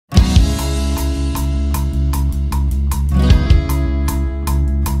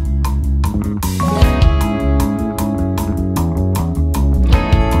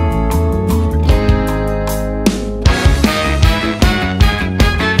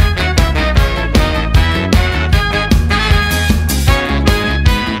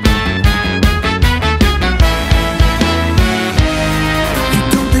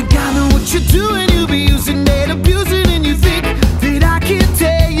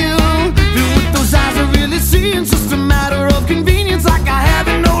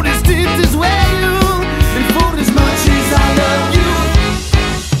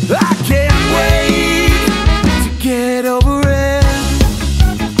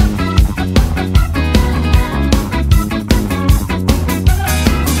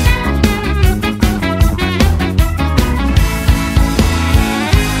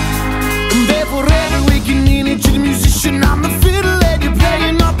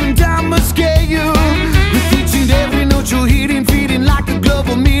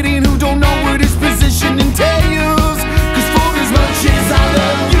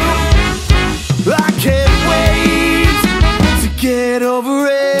get over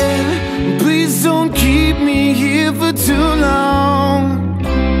it. Please don't keep me here for too long.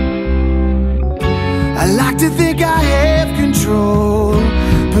 I like to think I have control,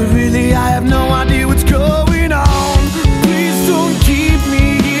 but really I have no idea what's going on. Please don't keep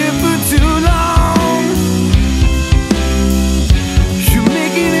me here for too long. You're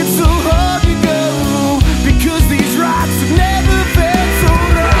making it so hard to go, because these rocks have never felt so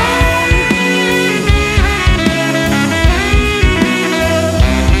wrong.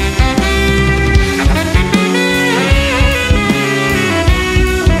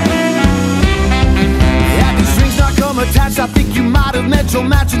 Yeah, these strings not come attached. I think you might have met your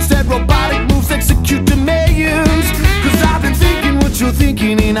match. Instead, robotic moves execute demands. Cause I've been thinking what you're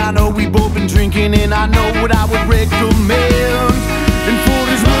thinking, and I know we've both been drinking, and I know what I would recommend. And for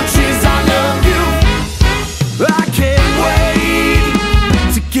as much as I love you, I can't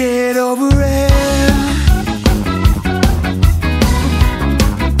wait to get over it.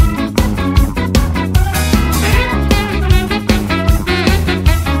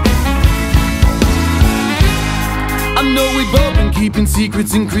 I know we've both been keeping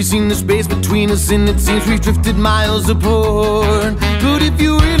secrets, increasing the space between us, and it seems we've drifted miles apart. But if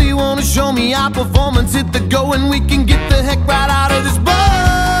you really want to show me our performance, hit the go and we can get the heck right out of this bar.